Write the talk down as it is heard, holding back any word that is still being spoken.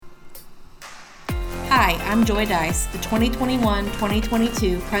Hi, I'm Joy Dice, the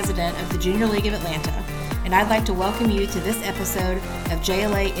 2021-2022 president of the Junior League of Atlanta, and I'd like to welcome you to this episode of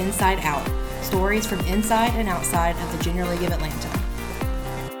JLA Inside Out, stories from inside and outside of the Junior League of Atlanta.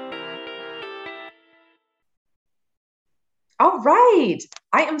 All right.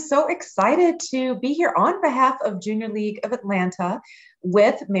 I am so excited to be here on behalf of Junior League of Atlanta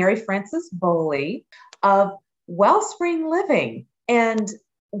with Mary Frances Bowley of Wellspring Living. And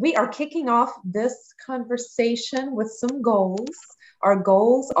we are kicking off this conversation with some goals. Our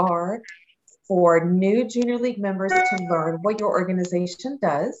goals are for new Junior League members to learn what your organization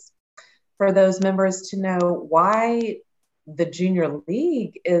does, for those members to know why the Junior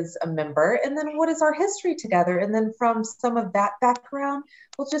League is a member, and then what is our history together. And then from some of that background,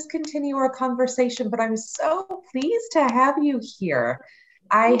 we'll just continue our conversation. But I'm so pleased to have you here.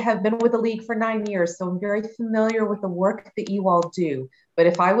 I have been with the league for 9 years, so I'm very familiar with the work that you all do. But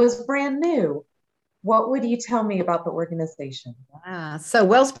if I was brand new, what would you tell me about the organization? So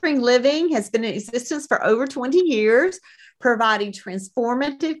Wellspring Living has been in existence for over 20 years, providing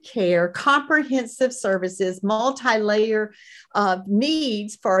transformative care, comprehensive services, multi-layer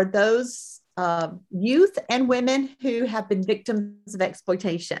needs for those youth and women who have been victims of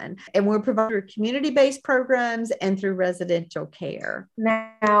exploitation. And we're providing community-based programs and through residential care.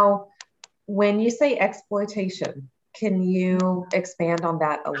 Now, when you say exploitation, can you expand on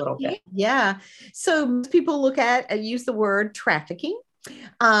that a little bit? Yeah. So most people use the word trafficking.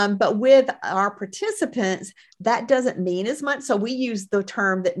 But with our participants, that doesn't mean as much. So we use the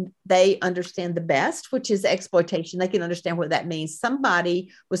term that they understand the best, which is exploitation. They can understand what that means.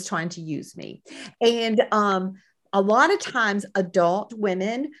 Somebody was trying to use me. And a lot of times adult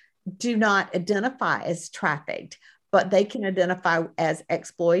women do not identify as trafficked, but they can identify as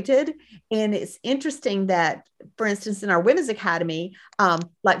exploited. And it's interesting that, for instance, in our Women's Academy,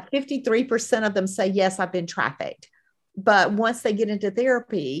 like 53% of them say, yes, I've been trafficked. But once they get into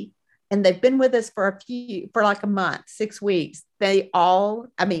therapy and they've been with us for like a month, 6 weeks,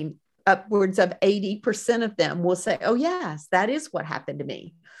 upwards of 80% of them will say, oh, yes, that is what happened to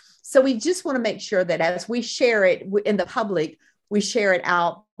me. So we just want to make sure that as we share it in the public, we share it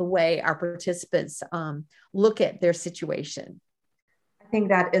out the way our participants look at their situation. I think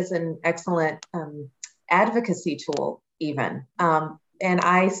that is an excellent advocacy tool even. And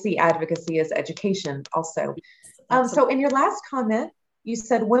I see advocacy as education also. So in your last comment, you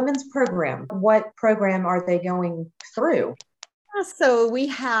said women's program. What program are they going through? So we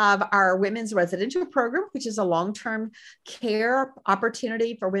have our women's residential program, which is a long-term care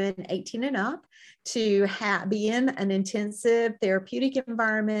opportunity for women 18 and up to be in an intensive therapeutic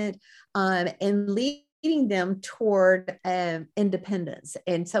environment and leading them toward independence.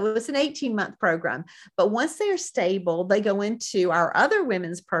 And so it was an 18-month program. But once they're stable, they go into our other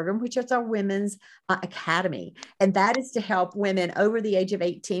women's program, which is our Women's Academy. And that is to help women over the age of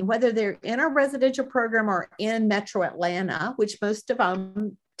 18, whether they're in our residential program or in Metro Atlanta, which most of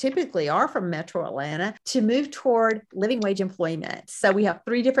them typically are from Metro Atlanta, to move toward living wage employment. So we have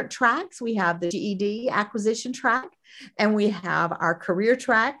 3 different tracks. We have the GED acquisition track, and we have our career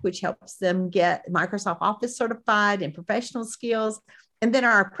track, which helps them get Microsoft Office certified and professional skills. And then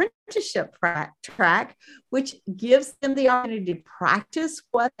our apprenticeship track, which gives them the opportunity to practice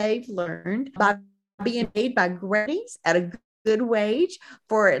what they've learned by being paid by grades at a good wage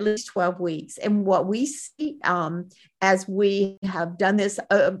for at least 12 weeks. And what we see as we have done this,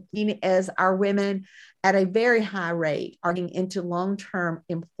 as our women at a very high rate are getting into long-term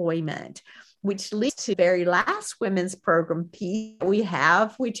employment, which leads to the very last women's program piece we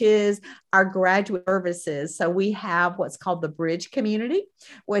have, which is our graduate services. So we have what's called the Bridge Community,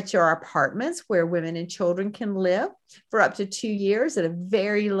 which are apartments where women and children can live for up to 2 years at a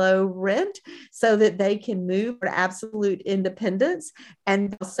very low rent so that they can move to absolute independence.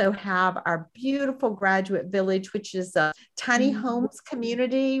 And also have our beautiful graduate village, which is a tiny homes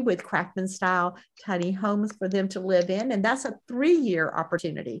community with craftsman style tiny homes for them to live in. And that's a 3-year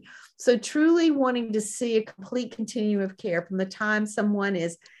opportunity. So truly wanting to see a complete continuum of care from the time someone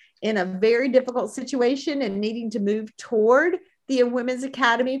is in a very difficult situation and needing to move toward the Women's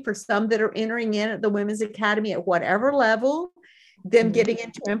Academy, for some that are entering in at the Women's Academy at whatever level, them getting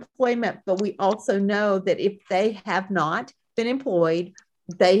into employment. But we also know that if they have not been employed,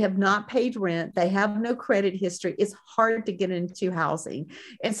 they have not paid rent, they have no credit history, it's hard to get into housing.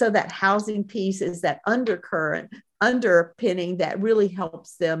 And so that housing piece is that underpinning that really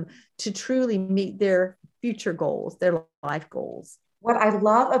helps them to truly meet their future goals, their life goals. What I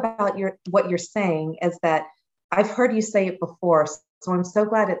love about what you're saying is that I've heard you say it before, so I'm so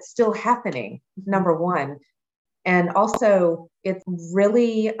glad it's still happening, number one. And also, it's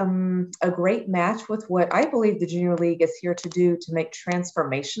really a great match with what I believe the Junior League is here to do, to make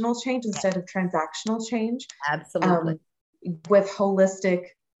transformational change instead of transactional change. Absolutely. With holistic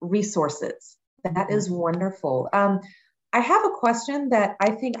resources. That is wonderful. I have a question that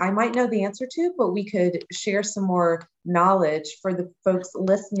I think I might know the answer to, but we could share some more knowledge for the folks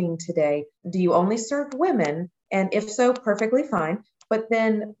listening today. Do you only serve women? And if so, perfectly fine. But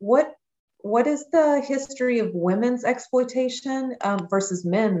then what is the history of women's exploitation versus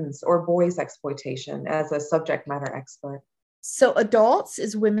men's or boys' exploitation as a subject matter expert? So adults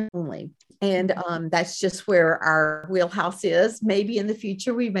is women only. And that's just where our wheelhouse is. Maybe in the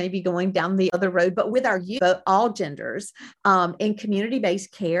future, we may be going down the other road, but with our youth, all genders, in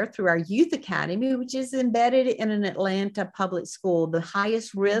community-based care through our Youth Academy, which is embedded in an Atlanta public school, the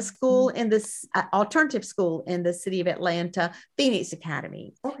highest risk school in this alternative school in the city of Atlanta, Phoenix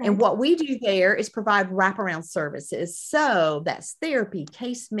Academy. Okay. And what we do there is provide wraparound services. So that's therapy,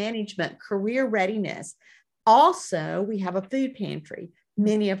 case management, career readiness. Also, we have a food pantry.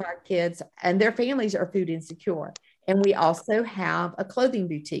 Many of our kids and their families are food insecure. And we also have a clothing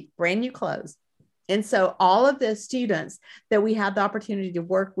boutique, brand new clothes. And so all of the students that we have the opportunity to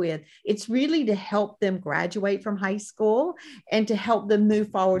work with, it's really to help them graduate from high school and to help them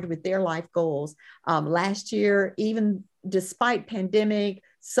move forward with their life goals. Last year, even despite pandemic,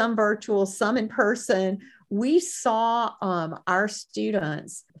 some virtual, some in person, we saw our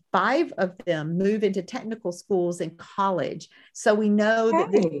students, 5 of them move into technical schools and college. So we know that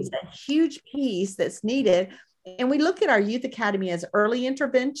this is a huge piece that's needed. And we look at our Youth Academy as early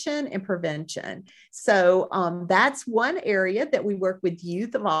intervention and prevention. So that's one area that we work with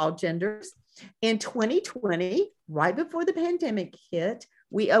youth of all genders. In 2020, right before the pandemic hit,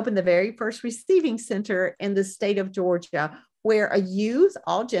 we opened the very first receiving center in the state of Georgia, where a youth,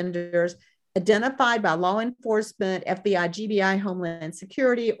 all genders, identified by law enforcement, FBI, GBI, Homeland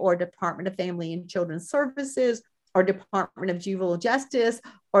Security, or Department of Family and Children's Services, or Department of Juvenile Justice,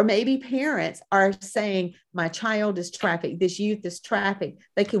 or maybe parents are saying, my child is trafficked, this youth is trafficked.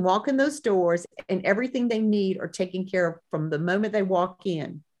 They can walk in those doors and everything they need are taken care of from the moment they walk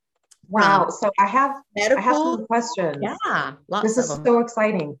in. Wow. So I have some questions. Yeah. This is so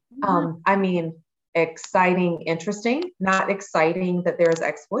exciting. I mean, exciting, interesting, not exciting that there's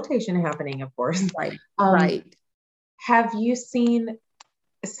exploitation happening, of course. Right. Right. Have you seen,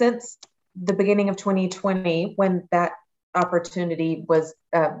 since the beginning of 2020, when that opportunity was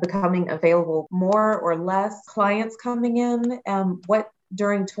becoming available, more or less clients coming in? What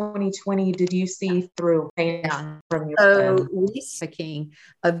during 2020 did you see through pain from your trafficking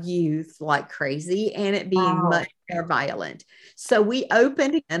of youth like crazy, and it being much more violent. So we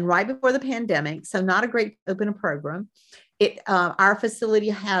opened again right before the pandemic. So not a great open a program. Our facility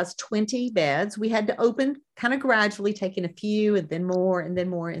has 20 beds. We had to open kind of gradually, taking a few and then more and then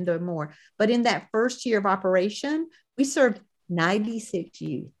more and then more. But in that first year of operation, we served 96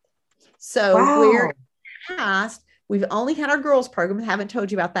 youth. So where past, we've only had our girls program. I haven't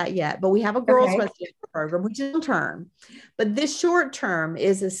told you about that yet, but we have a girls residential program, which is long term. But this short term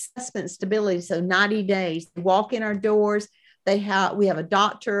is assessment stability. So 90 days, they walk in our doors. We have a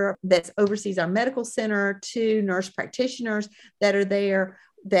doctor that oversees our medical center, 2 nurse practitioners that are there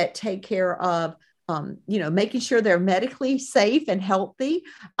that take care of making sure they're medically safe and healthy.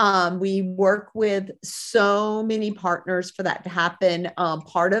 We work with so many partners for that to happen.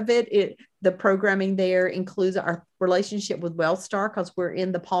 Part of the programming there includes our relationship with Wellstar, because we're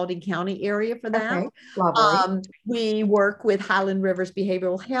in the Paulding County area for that. Okay. We work with Highland Rivers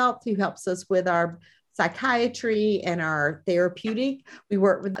Behavioral Health, who helps us with our psychiatry and our therapeutic. We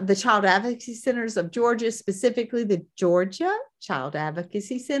work with the Child Advocacy Centers of Georgia, specifically the Georgia Child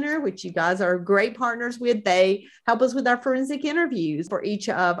Advocacy Center, which you guys are great partners with. They help us with our forensic interviews for each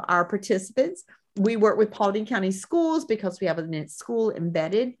of our participants. We work with Paulding County Schools because we have a school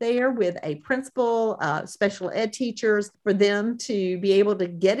embedded there with a principal, special ed teachers, for them to be able to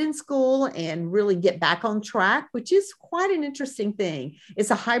get in school and really get back on track, which is quite an interesting thing.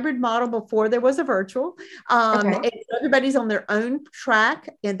 It's a hybrid model before there was a virtual. Everybody's on their own track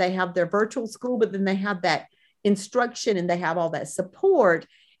and they have their virtual school, but then they have that instruction and they have all that support.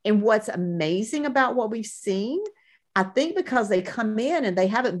 And what's amazing about what we've seen, I think because they come in and they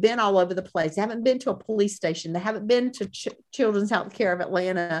haven't been all over the place. They haven't been to a police station. They haven't been to Children's Health Care of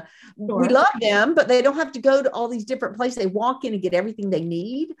Atlanta. Sure. We love them, but they don't have to go to all these different places. They walk in and get everything they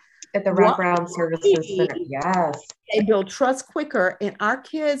need. At the wraparound services center. Yes. They build trust quicker. And our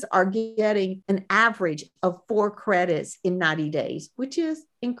kids are getting an average of 4 credits in 90 days, which is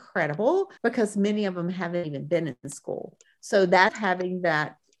incredible because many of them haven't even been in school. So that having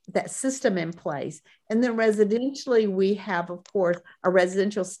that that system in place. And then residentially, we have, of course, a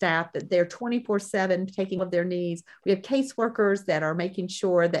residential staff that they're 24/7 taking care of their needs. We have caseworkers that are making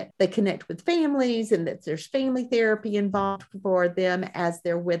sure that they connect with families and that there's family therapy involved for them as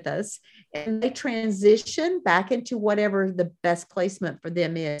they're with us. And they transition back into whatever the best placement for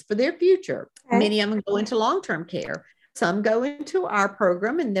them is for their future. Okay. Many of them go into long-term care. Some go into our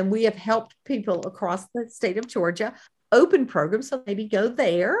program, and then we have helped people across the state of Georgia open programs, so maybe go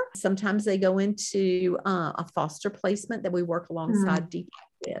there. Sometimes they go into a foster placement that we work alongside DPAC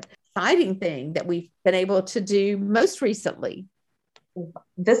with. Exciting thing that we've been able to do most recently.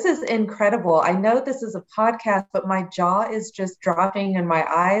 This is incredible. I know this is a podcast, but my jaw is just dropping and my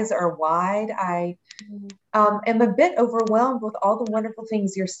eyes are wide. I am a bit overwhelmed with all the wonderful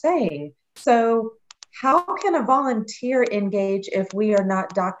things you're saying. So how can a volunteer engage if we are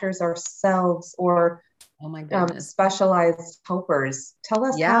not doctors ourselves or specialized helpers? Tell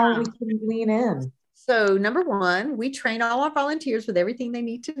us how we can lean in. So number one, we train all our volunteers with everything they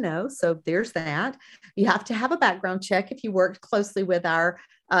need to know. So there's that. You have to have a background check. If you worked closely with our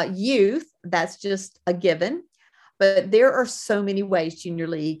youth, that's just a given. But there are so many ways Junior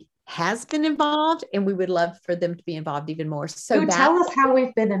League has been involved, and we would love for them to be involved even more. So tell us how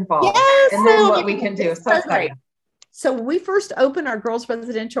we've been involved, and then what we can do. So great. So when we first opened our girls'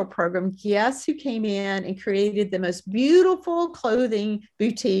 residential program, guess who came in and created the most beautiful clothing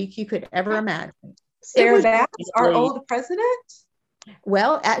boutique you could ever imagine? Sarah Bass, our old president?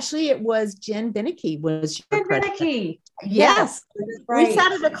 Well, actually, it was Jen Beneke was your president. Beneke. Yes. Right. We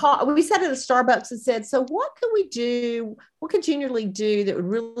sat at a Starbucks and said, so what can we do? What could Junior League do that would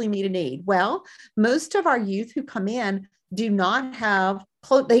really meet a need? Well, most of our youth who come in do not have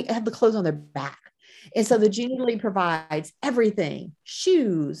clothes. They have the clothes on their back. And so the Junior League provides everything: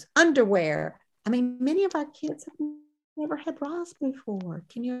 shoes, underwear. I mean, many of our kids have never had bras before.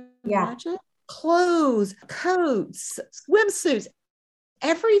 Can you imagine? Clothes, coats, swimsuits,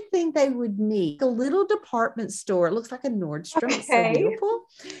 everything they would need. A little department store. It looks like a Nordstrom. It's so beautiful.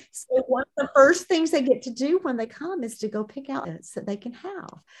 So one of the first things they get to do when they come is to go pick out it that they can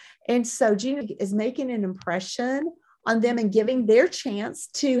have. And so Junior League is making an impression on them and giving their chance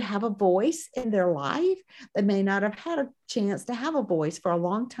to have a voice in their life. They may not have had a chance to have a voice for a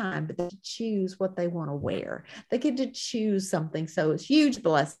long time, but they choose what they want to wear. They get to choose something. So it's a huge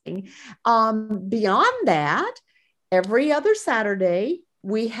blessing. Beyond that, every other Saturday,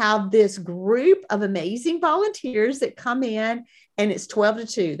 we have this group of amazing volunteers that come in, and it's 12 to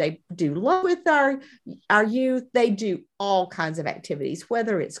 2. They do love with our youth. They do all kinds of activities,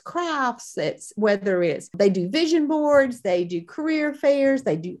 whether it's crafts, they do vision boards, they do career fairs,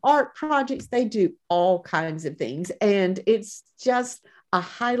 they do art projects, they do all kinds of things. And it's just a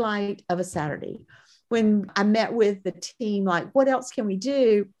highlight of a Saturday. When I met with the team, like, what else can we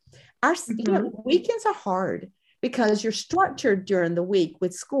do? Our weekends are hard, because you're structured during the week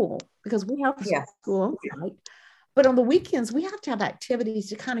with school, because we have school, right? But on the weekends, we have to have activities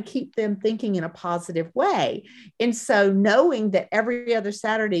to kind of keep them thinking in a positive way. And so knowing that every other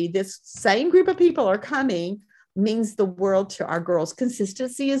Saturday, this same group of people are coming means the world to our girls.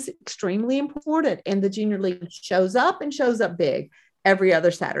 Consistency is extremely important. And the Junior League shows up big every other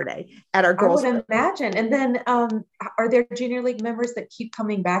Saturday at our girls. I would imagine. And then are there Junior League members that keep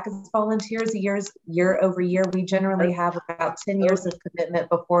coming back as volunteers year over year? We generally have about 10 years of commitment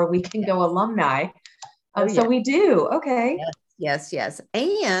before we can go alumni. So we do. Okay. Yes.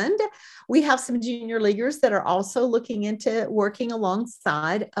 And we have some Junior Leaguers that are also looking into working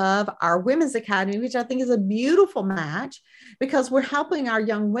alongside of our Women's Academy, which I think is a beautiful match, because we're helping our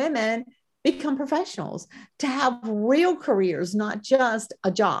young women become professionals, to have real careers, not just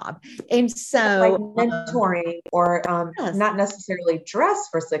a job. And so like mentoring or not necessarily dress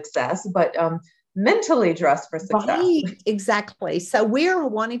for success, but mentally dress for success. Right, exactly. So we're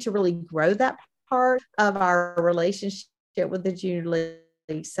wanting to really grow that part of our relationship with the Junior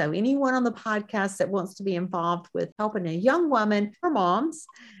League. So anyone on the podcast that wants to be involved with helping a young woman or moms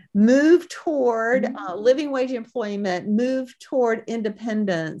move toward living wage employment, move toward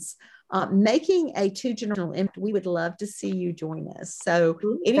independence, making a 2-generational impact, we would love to see you join us. So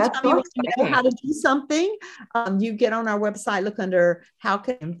anytime you want to know how to do something, you get on our website, look under how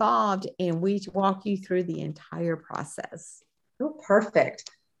can involved, and we walk you through the entire process. Oh, perfect.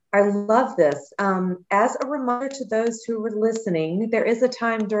 I love this. As a reminder to those who are listening, there is a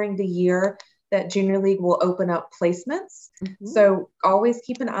time during the year that Junior League will open up placements. So always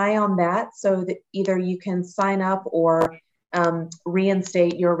keep an eye on that, so that either you can sign up or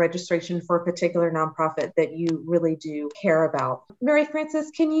reinstate your registration for a particular nonprofit that you really do care about. Mary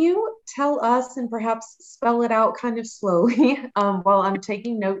Frances, can you tell us and perhaps spell it out kind of slowly while I'm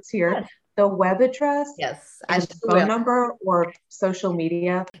taking notes here? The web address, yes, and phone number or social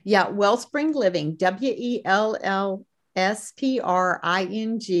media? Yeah, Wellspring Living,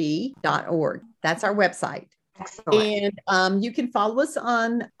 WELLSPRING.org. That's our website. Excellent. And you can follow us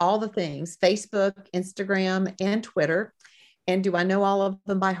on all the things, Facebook, Instagram, and Twitter. And do I know all of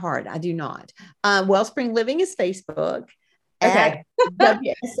them by heart? I do not. Wellspring Living is Facebook. Okay.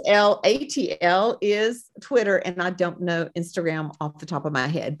 WSLATL is Twitter, and I don't know Instagram off the top of my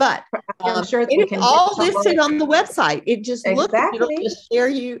head, but I'm sure it's all listed on the website. It just looks, it'll just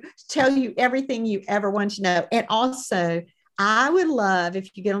tell you everything you ever want to know. And also, I would love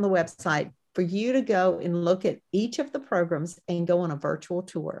if you get on the website for you to go and look at each of the programs and go on a virtual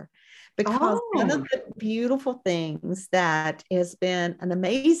tour. Because one of the beautiful things that has been an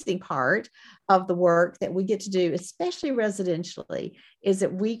amazing part of the work that we get to do, especially residentially, is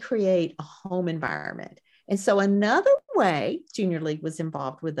that we create a home environment. And so another way Junior League was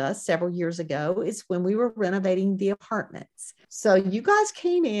involved with us several years ago is when we were renovating the apartments. So you guys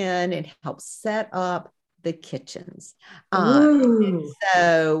came in and helped set up the kitchens. So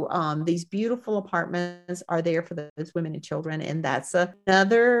these beautiful apartments are there for those women and children. And that's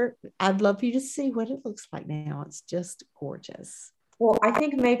another, I'd love for you to see what it looks like now. It's just gorgeous. Well, I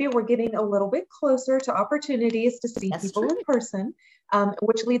think maybe we're getting a little bit closer to opportunities to see people in person,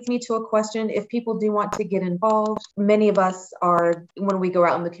 which leads me to a question. If people do want to get involved, many of us are, when we go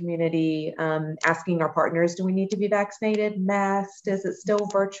out in the community, asking our partners, do we need to be vaccinated, masked? Is it still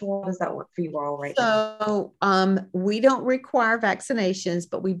virtual? Does that work for you all right now? So we don't require vaccinations,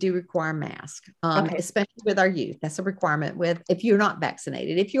 but we do require masks, especially with our youth. That's a requirement if you're not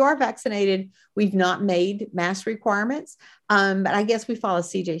vaccinated. If you are vaccinated, we've not made mask requirements. But I guess we follow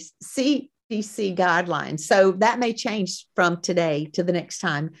CDC guidelines. So that may change from today to the next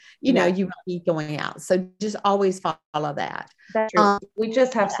time, you know, you might be going out. So just always follow that. That's true. We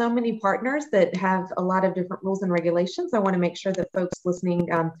just have so many partners that have a lot of different rules and regulations. I want to make sure that folks listening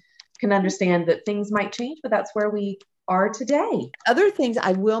can understand that things might change, but that's where we are today. Other things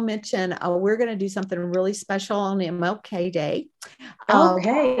I will mention, we're going to do something really special on MLK Day.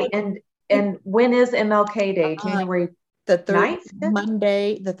 Okay. And when is MLK Day? January the third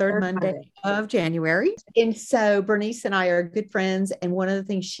Monday of January. And so Bernice and I are good friends. And one of the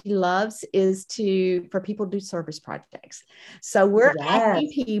things she loves is for people to do service projects. So we're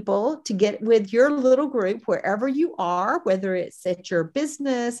asking people to get with your little group, wherever you are, whether it's at your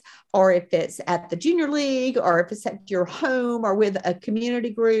business or if it's at the Junior League or if it's at your home or with a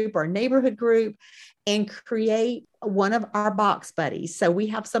community group or neighborhood group, and create one of our box buddies. So we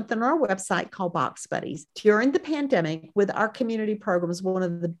have something on our website called Box Buddies. During the pandemic, with our community programs, one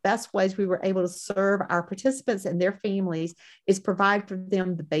of the best ways we were able to serve our participants and their families is provide for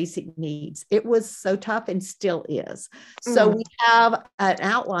them the basic needs. It was so tough and still is. So we have an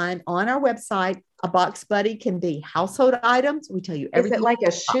outline on our website. A box buddy can be household items. We tell you everything. Is it like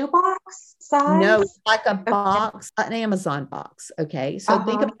a shoebox size? No, it's like a box, an Amazon box. Okay. So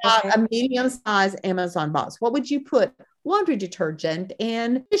think about a medium-sized Amazon box. What would you put? Laundry detergent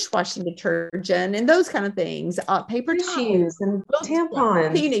and dishwashing detergent and those kind of things. Paper tissues and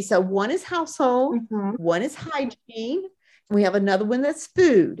tampons. So one is household, one is hygiene. We have another one that's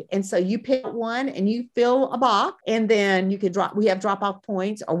food. And so you pick one and you fill a box, and then you can we have drop off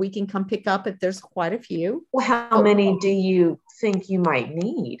points, or we can come pick up if there's quite a few. Well, how many do you think you might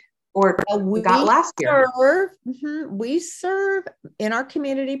need? Or we got last year? We serve in our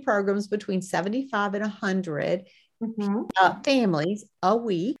community programs between 75 and 100 families a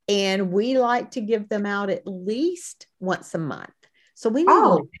week. And we like to give them out at least once a month. So we need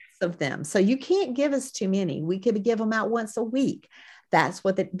lots of them. So you can't give us too many. We could give them out once a week. That's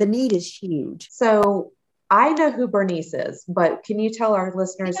what the need is huge. So I know who Bernice is, but can you tell our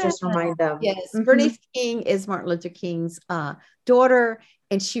listeners, just remind them? Yes. Bernice King is Martin Luther King's daughter,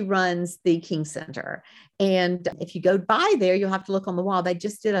 and she runs the King Center. And if you go by there, you'll have to look on the wall. They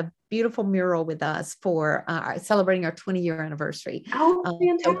just did a beautiful mural with us for celebrating our 20-year anniversary. Oh,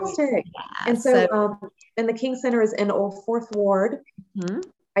 fantastic. And so and the King Center is in Old Fourth Ward.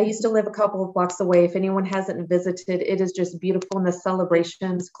 I used to live a couple of blocks away. If anyone hasn't visited, it is just beautiful. And the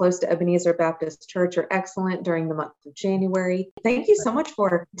celebrations close to Ebenezer Baptist Church are excellent during the month of January. Thank you so much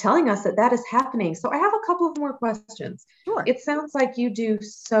for telling us that is happening. So I have a couple of more questions. Sure. It sounds like you do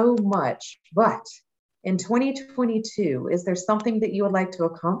so much, but in 2022, is there something that you would like to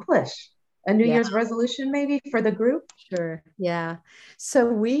accomplish? a New Year's resolution maybe for the group? Sure. Yeah. So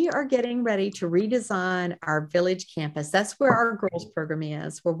we are getting ready to redesign our village campus. That's where our girls program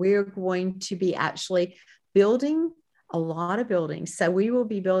is, where we're going to be actually building a lot of buildings. So we will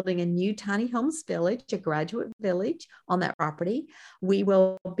be building a new tiny homes village, a graduate village on that property. We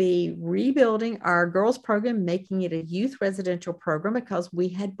will be rebuilding our girls program, making it a youth residential program because we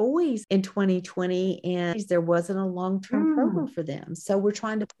had boys in 2020 and there wasn't a long-term program for them. So we're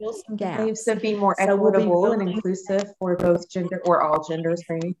trying to fill some gaps. To be more equitable and inclusive for both gender or all genders,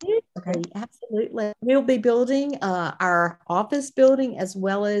 maybe. Okay. Absolutely. We'll be building our office building, as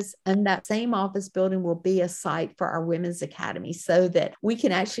well as in that same office building will be a site for our women's academy so that we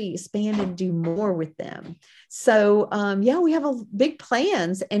can actually expand and do more with them. So we have big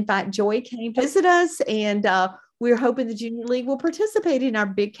plans. In fact, Joy came to visit us, and we're hoping the Junior League will participate in our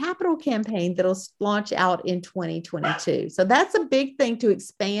big capital campaign that'll launch out in 2022. So that's a big thing, to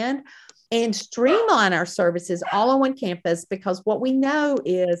expand and streamline our services all on one campus, because what we know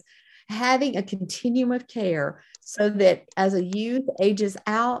is having a continuum of care so that as a youth ages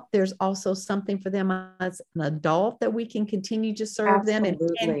out, there's also something for them as an adult that we can continue to serve them, and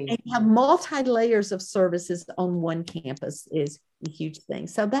have multi-layers of services on one campus is a huge thing.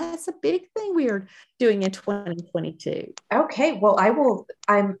 So that's a big thing we are doing in 2022. Okay. Well,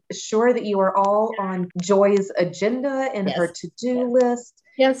 I'm sure that you are all on Joy's agenda and her to-do list.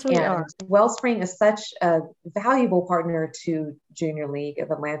 Yes, we are. Wellspring is such a valuable partner to Junior League of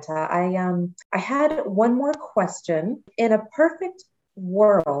Atlanta. I had one more question. In a perfect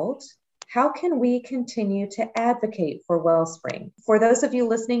world, how can we continue to advocate for Wellspring? For those of you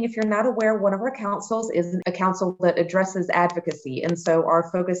listening, if you're not aware, one of our councils is a council that addresses advocacy. And so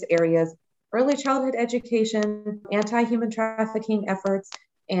our focus areas: early childhood education, anti-human trafficking efforts,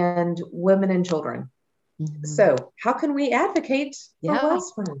 and women and children. Mm-hmm. So how can we advocate for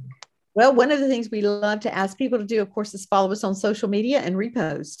Wellspring? Well, one of the things we love to ask people to do, of course, is follow us on social media and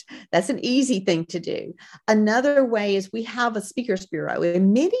repost. That's an easy thing to do. Another way is we have a speakers bureau,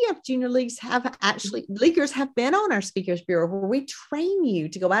 and many of Junior Leagues leaguers have been on our speakers bureau, where we train you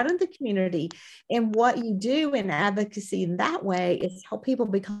to go out in the community. And what you do in advocacy in that way is help people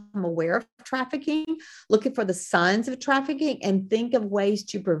become aware of trafficking, looking for the signs of trafficking, and think of ways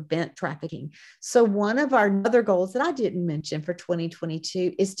to prevent trafficking. So one of our other goals that I didn't mention for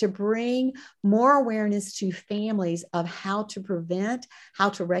 2022 is to bring more awareness to families of how to prevent, how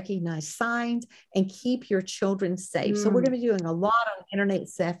to recognize signs, and keep your children safe. So we're going to be doing a lot on internet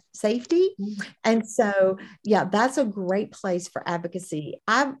safety. And so, that's a great place for advocacy.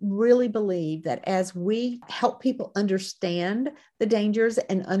 I really believe that as we help people understand the dangers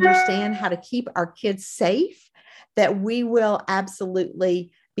and understand how to keep our kids safe, that we will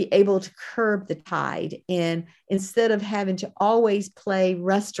absolutely be able to curb the tide. And instead of having to always play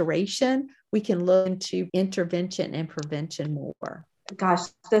restoration, we can look into intervention and prevention more. Gosh,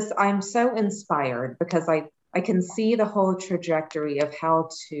 I'm so inspired, because I can see the whole trajectory of how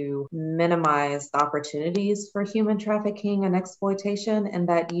to minimize the opportunities for human trafficking and exploitation, and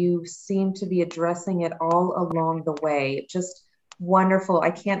that you seem to be addressing it all along the way. Just wonderful.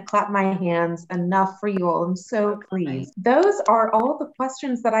 I can't clap my hands enough for you all. I'm so pleased. Those are all the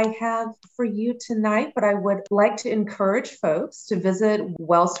questions that I have for you tonight, but I would like to encourage folks to visit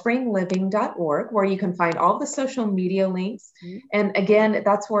wellspringliving.org, where you can find all the social media links. And again,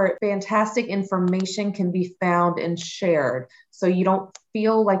 that's where fantastic information can be found and shared. So you don't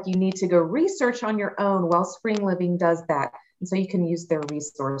feel like you need to go research on your own. Wellspring Living does that. And so you can use their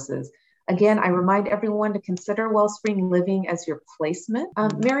resources. Again, I remind everyone to consider Wellspring Living as your placement.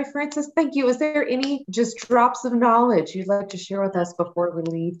 Mary Frances, thank you. Is there any just drops of knowledge you'd like to share with us before we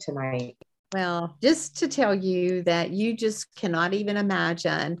leave tonight? Well, just to tell you that you just cannot even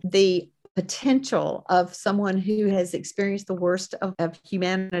imagine the potential of someone who has experienced the worst of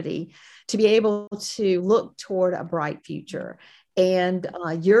humanity to be able to look toward a bright future. And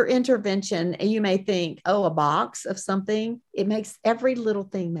your intervention, and you may think, a box of something, every little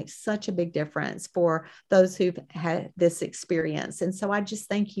thing makes such a big difference for those who've had this experience. And so I just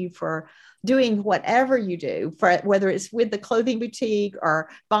thank you for doing whatever you do, for whether it's with the clothing boutique or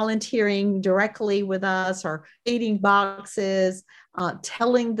volunteering directly with us or feeding boxes,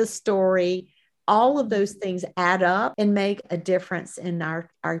 telling the story. All of those things add up and make a difference in our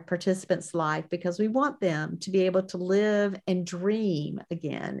participants' life, because we want them to be able to live and dream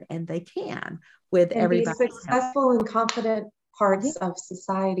again, and they can with everybody. Be successful and confident parts of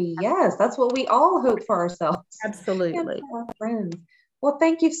society. Yes, that's what we all hope for ourselves. Absolutely. And for our friends. Well,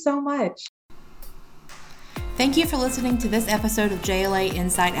 thank you so much. Thank you for listening to this episode of JLA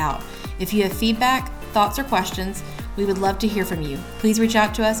Inside Out. If you have feedback, thoughts, or questions, we would love to hear from you. Please reach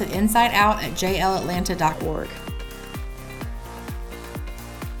out to us at insideout@jlatlanta.org.